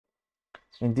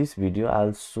In this video,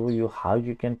 I'll show you how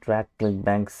you can track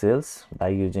Clickbank sales by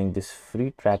using this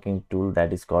free tracking tool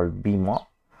that is called BeMob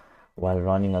while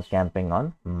running a campaign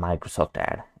on Microsoft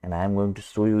Ad. And I'm going to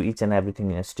show you each and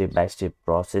everything in a step-by-step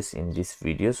process in this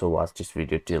video. So watch this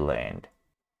video till the end.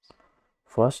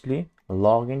 Firstly,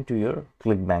 log into your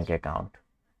Clickbank account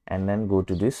and then go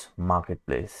to this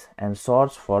marketplace and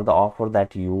search for the offer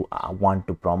that you want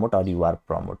to promote or you are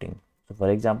promoting. So for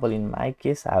example, in my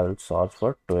case, I will search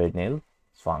for toenail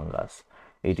fungus.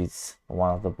 It is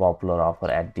one of the popular offer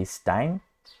at this time.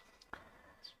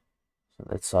 So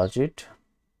let's search it.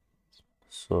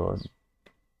 So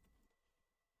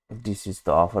this is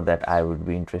the offer that I would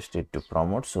be interested to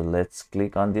promote. So let's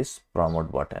click on this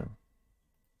promote button.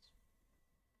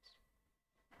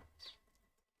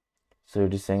 So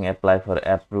it is saying apply for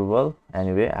approval.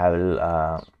 Anyway, I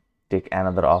will take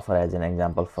another offer as an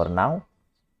example for now.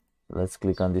 Let's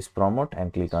click on this promote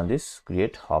and click on this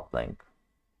create hop link.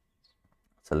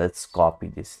 So let's copy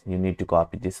this. You need to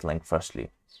copy this link firstly,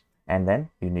 and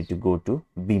then you need to go to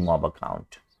BeMob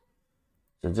account.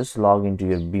 So just log into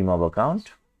your BeMob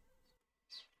account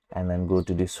and then go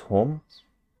to this home,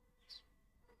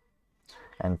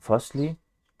 and firstly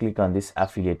click on this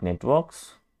affiliate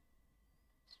networks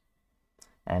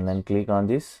and then click on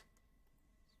this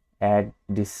add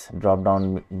this drop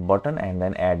down button and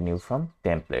then add new from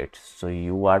template. So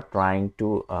you are trying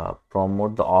to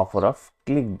promote the offer of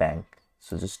Clickbank.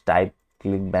 So just type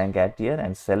Clickbank at here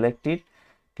and select it,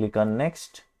 click on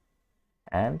next,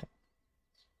 and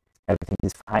everything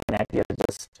is fine at here.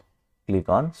 Just click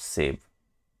on save.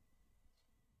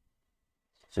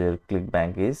 So your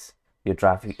Clickbank is your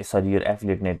your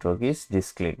affiliate network is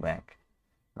this Clickbank.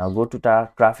 Now go to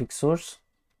traffic source.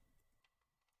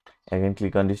 Again,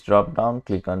 click on this drop down,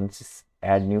 click on this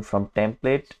add new from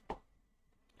template.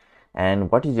 And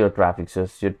what is your traffic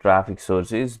source? Your traffic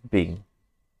source is Bing,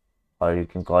 or you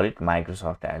can call it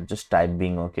Microsoft Ad. Just type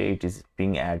Bing. Okay, it is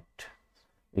Bing ad.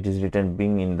 It is written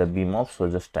Bing in the BeMob, so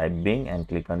just type Bing and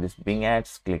click on this Bing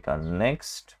ads, click on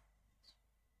next.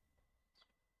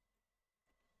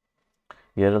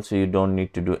 Here also you don't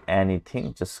need to do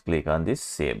anything, just click on this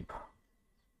save.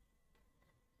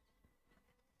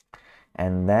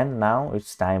 And then now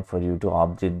it's time for you to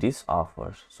update this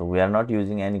offer. So we are not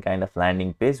using any kind of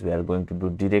landing page, we are going to do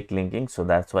direct linking, so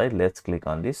that's why let's click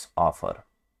on this offer.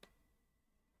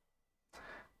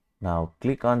 Now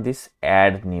click on this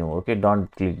add new. Okay, don't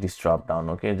click this drop down.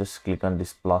 Okay, just click on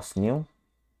this plus new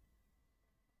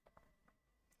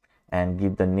and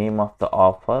give the name of the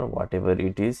offer, whatever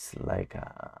it is, like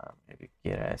maybe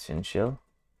Kira Essential.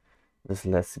 Just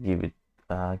let's give it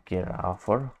Kira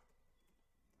offer.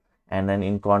 And then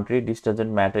in country, this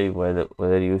doesn't matter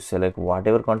whether you select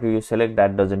whatever country you select,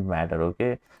 that doesn't matter.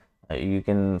 Okay, you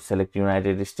can select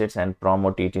United States and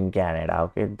promote it in Canada.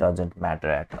 Okay, it doesn't matter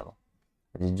at all.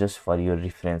 It is just for your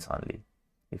reference only.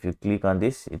 If you click on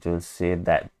this, it will say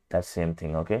that same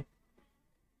thing. Okay,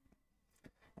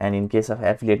 and in case of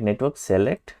affiliate network,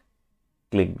 select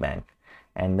Clickbank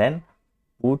and then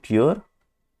put your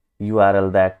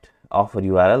URL, that offer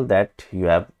URL that you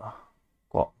have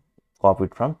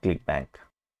copied from Clickbank.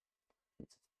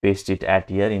 Paste it at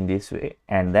here in this way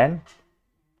and then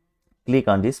click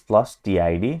on this plus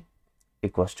TID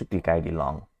equals to click ID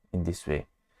long in this way.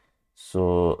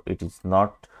 So it is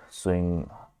not showing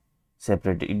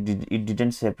separate, it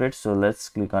didn't separate. So let's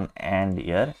click on and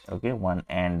here. Okay, one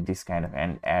and this kind of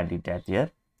and add it at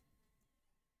here.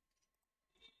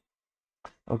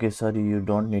 Okay, sorry, you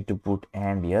don't need to put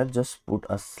and here, just put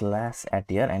a slash at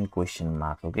here and question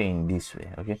mark. Okay, in this way.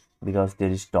 Okay, because there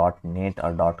is .net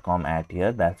or .com at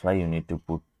here, that's why you need to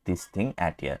put this thing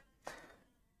at here.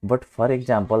 But for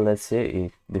example, let's say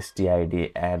if this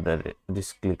TID add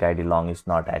this click ID long is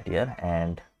not at here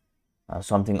and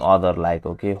something other like,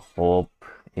 okay, hope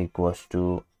equals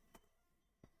to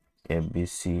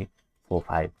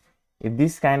ABC45. If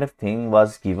this kind of thing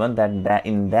was given, that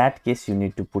in that case you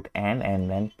need to put and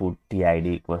then put TID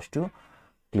equals to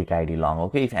click ID long.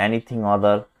 Okay, if anything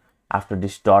other after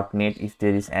this .net, if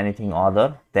there is anything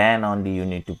other, then only you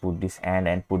need to put this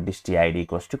and put this TID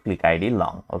equals to click ID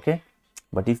long. Okay,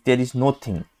 but if there is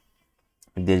nothing,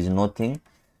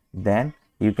 then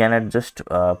you cannot just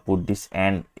put this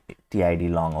and TID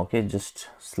long. Okay, just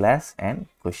slash and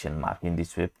question mark in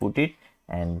this way put it,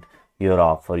 and your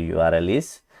offer URL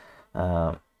is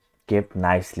kept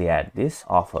nicely at this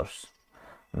offers.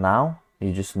 Now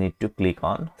you just need to click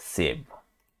on save.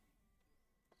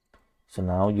 So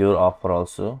now your offer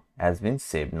also has been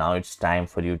saved. Now it's time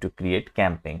for you to create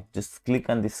campaign. Just click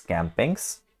on this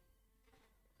campaigns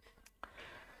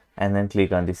and then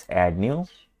click on this add new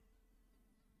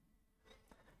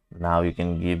Now you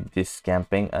can give this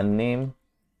campaign a name,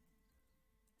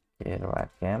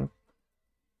 camp,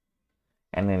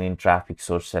 and then in traffic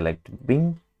source select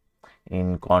Bing.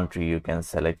 In country you can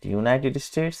select United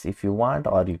States if you want,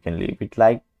 or you can leave it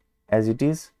like as it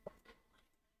is.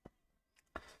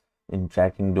 In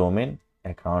tracking domain,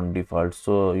 account default,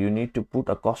 so you need to put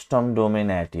a custom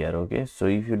domain at here. Okay, so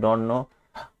if you don't know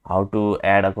how to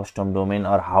add a custom domain,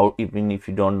 or how, even if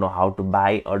you don't know how to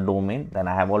buy a domain, then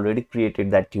I have already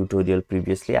created that tutorial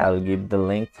previously. I will give the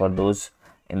link for those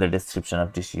in the description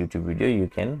of this YouTube video. You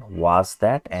can watch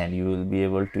that and you will be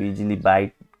able to easily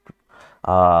buy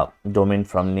domain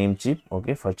from Namecheap,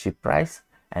 okay, for cheap price,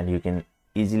 and you can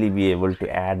easily be able to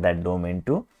add that domain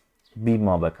to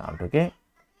BeMob account. Okay,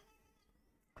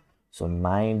 so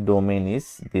my domain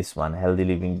is this one, healthy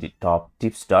living top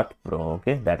tips.pro,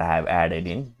 okay, that I have added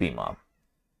in BeMob.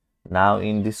 Now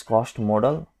in this cost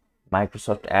model,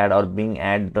 Microsoft ad or Bing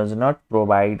ad does not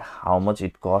provide how much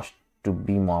it costs to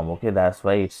BeMob. Okay, that's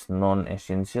why it's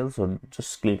non-essential. So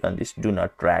just click on this do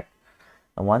not track.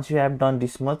 And once you have done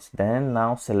this much, then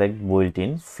now select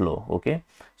built-in flow. Okay,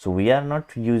 so we are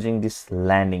not using this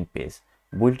landing page.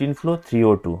 Built-in flow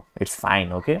 302, it's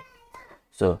fine. Okay,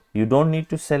 so you don't need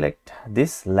to select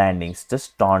this landings,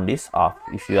 just turn this off.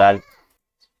 If you are,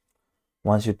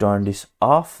 once you turn this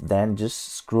off, then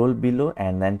just scroll below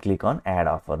and then click on add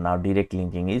offer. Now direct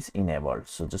linking is enabled,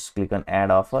 so just click on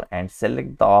add offer and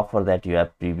select the offer that you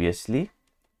have previously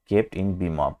kept in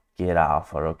BeMob, Kera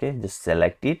offer. Okay, just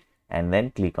select it and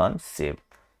then click on save.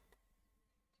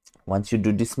 Once you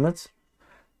do this much,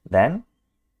 then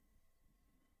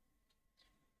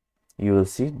you will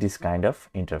see this kind of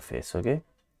interface. Okay,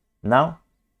 now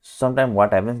sometimes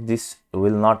what happens, this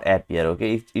will not appear.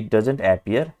 Okay, if it doesn't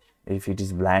appear, if it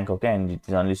is blank, okay, and it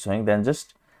is only showing, then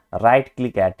just right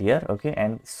click at here, okay,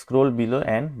 and scroll below,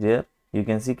 and there you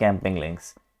can see campaign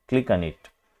links. Click on it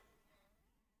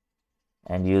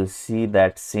and you'll see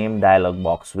that same dialog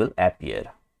box will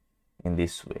appear in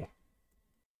this way.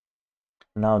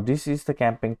 Now this is the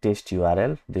campaign test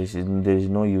URL. there is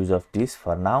no use of this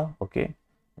for now. Okay,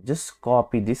 just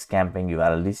copy this campaign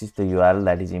URL. This is the URL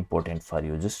that is important for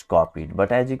you. Just copy it.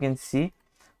 But as you can see,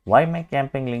 why my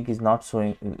campaign link is not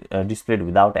showing displayed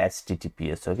without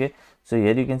HTTPS. Okay, so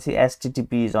here you can see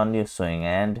HTTP is only showing,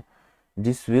 and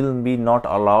this will be not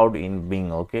allowed in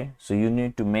Bing. Okay, so you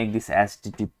need to make this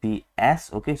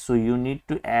HTTPS. Okay, so you need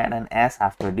to add an S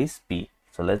after this P.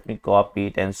 So let me copy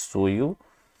it and show you.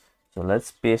 So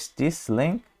let's paste this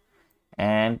link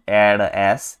and add a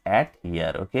S at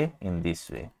here. Okay, in this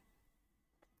way.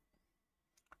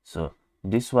 So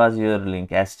this was your link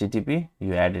HTTP,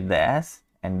 you added the S,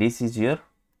 and this is your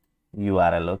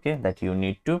URL, okay, that you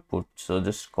need to put. So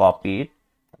just copy it.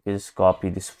 Okay, just copy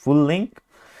this full link.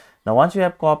 Now once you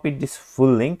have copied this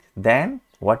full link, then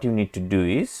what you need to do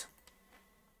is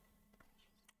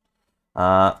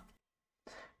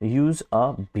use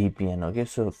a VPN. Okay,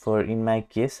 so for in my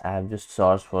case, I have just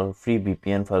searched for free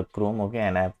VPN for Chrome. Okay,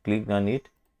 and I have clicked on it.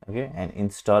 Okay, and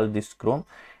install this Chrome,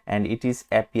 and it is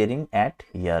appearing at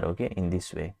here. Okay, in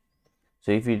this way.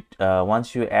 So if it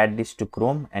once you add this to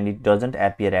Chrome and it doesn't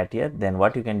appear at here, then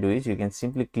what you can do is you can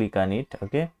simply click on it.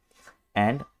 Okay,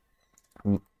 and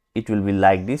it will be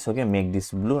like this. Okay, make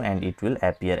this blue and it will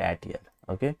appear at here.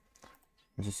 Okay,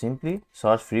 so simply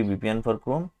search free VPN for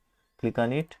Chrome, click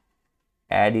on it,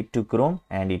 add it to Chrome,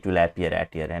 and it will appear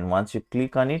at here. And once you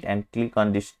click on it and click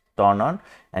on this turn on,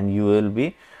 and you will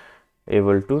be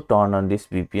able to turn on this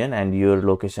VPN, and your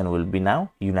location will be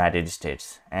now United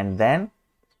States. And then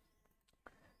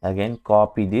again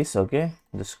copy this. Okay,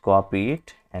 just copy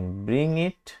it and bring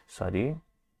it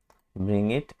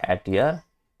at here.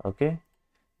 Okay,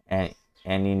 and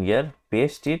in here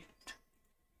paste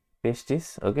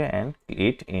this. Okay, and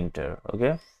hit enter.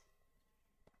 Okay,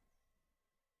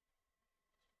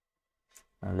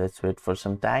 now let's wait for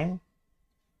some time.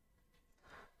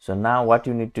 So now what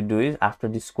you need to do is, after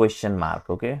this question mark,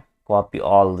 okay, copy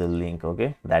all the link.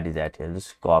 Okay, that is at here.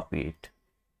 Just copy it,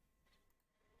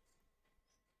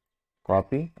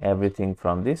 copy everything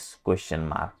from this question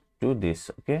mark to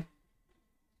this. Okay,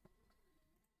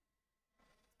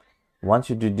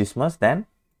 once you do this much, then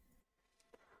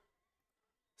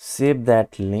save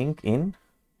that link in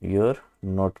your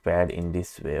notepad in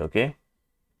this way. Okay,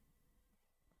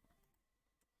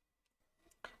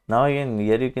 now again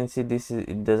here you can see this is,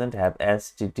 it doesn't have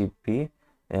HTTP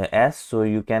S, so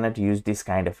you cannot use this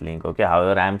kind of link. Okay,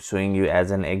 however, I'm showing you as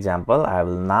an example. I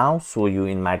will now show you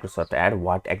in Microsoft Ad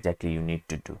what exactly you need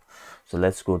to do. So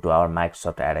let's go to our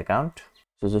Microsoft Ad account.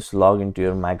 So just log into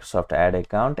your Microsoft Ad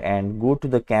account and go to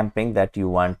the campaign that you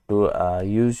want to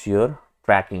use your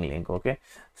tracking link. Okay,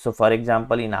 so for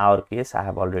example, in our case, I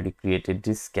have already created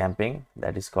this campaign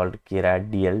that is called Kira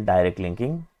DL direct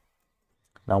linking.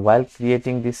 Now while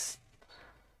creating this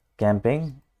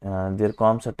campaign, there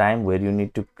comes a time where you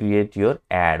need to create your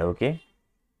ad. Okay,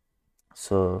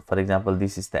 so for example,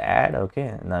 this is the ad.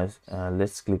 Okay, now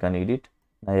let's click on edit.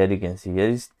 Now here you can see, here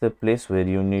is the place where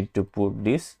you need to put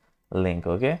this link.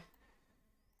 Okay,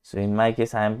 so in my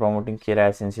case, I am promoting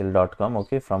kiraessential.com.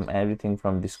 Okay, from everything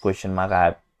from this question mark I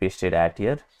have pasted at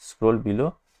here. Scroll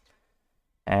below,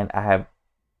 and I have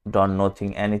done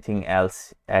anything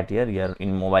else at here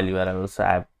in mobile URL also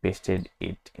I have pasted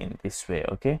it in this way.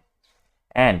 Okay,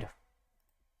 and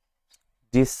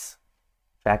this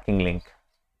tracking link,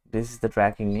 this is the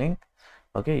tracking link.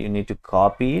 Okay, you need to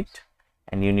copy it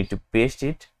and you need to paste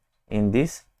it in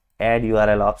this add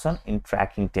URL option in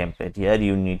tracking template. Here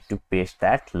you need to paste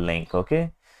that link.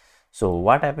 Okay, so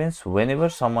what happens, whenever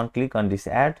someone click on this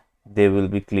ad, they will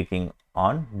be clicking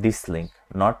on this link,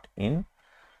 not in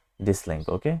this link.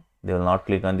 Okay, they will not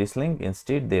click on this link,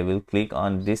 instead they will click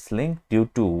on this link, due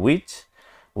to which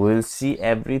we will see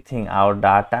everything, our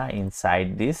data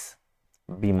inside this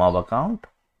BeMob account,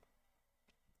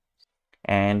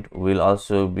 and will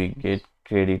also be get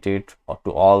credited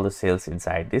to all the sales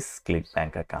inside this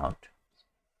Clickbank account.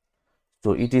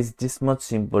 So it is this much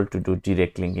simple to do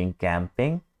direct linking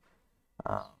campaign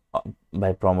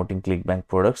by promoting Clickbank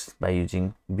products by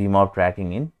using BeMob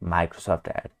tracking in Microsoft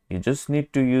Ad. You just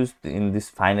need to use in this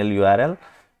final URL.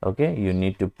 Okay, you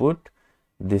need to put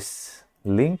this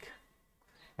link,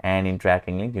 and in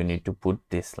tracking link you need to put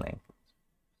this link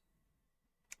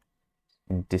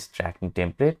in this tracking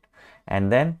template,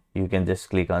 and then you can just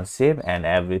click on save and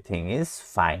everything is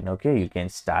fine. Okay, you can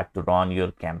start to run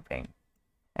your campaign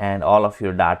and all of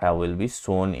your data will be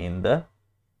shown in the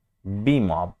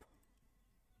BeMob.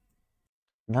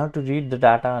 Now to read the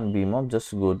data on BeMob,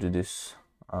 just go to this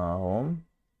home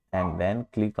and then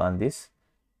click on this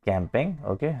campaign.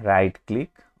 Okay, right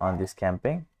click on this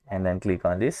campaign and then click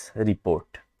on this report.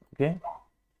 Okay,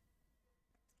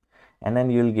 and then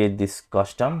you'll get this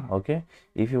custom. Okay,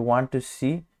 if you want to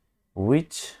see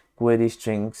which query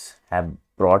strings have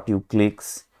brought you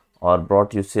clicks or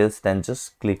brought you sales, then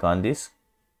just click on this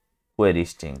query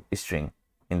string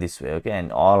in this way. Okay,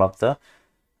 and all of the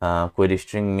query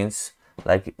string means,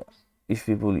 like, if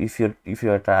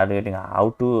you are targeting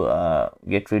how to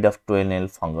get rid of toenail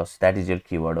fungus, that is your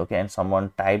keyword. Okay, and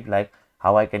someone type like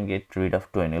how I can get rid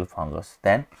of toenail fungus,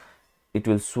 then it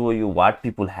will show you what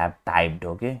people have typed.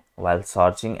 Okay, while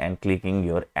searching and clicking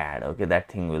your ad. Okay,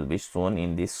 that thing will be shown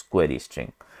in this query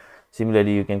string.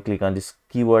 Similarly, you can click on this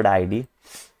keyword ID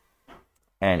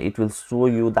and it will show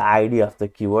you the ID of the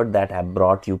keyword that have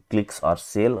brought you clicks or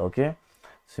sale. Okay,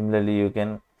 similarly you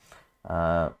can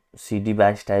see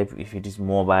device type, if it is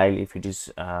mobile, if it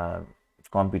is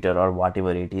computer or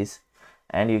whatever it is,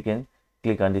 and you can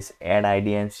click on this ad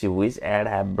ID and see which ad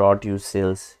have brought you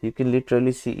sales. You can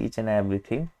literally see each and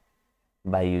everything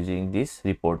by using this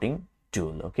reporting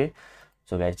tool. Okay,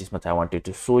 so guys, this much I wanted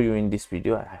to show you in this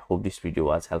video. I hope this video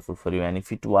was helpful for you, and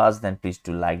if it was, then please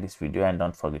do like this video and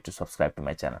don't forget to subscribe to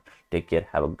my channel. Take care,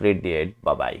 have a great day.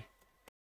 Bye bye.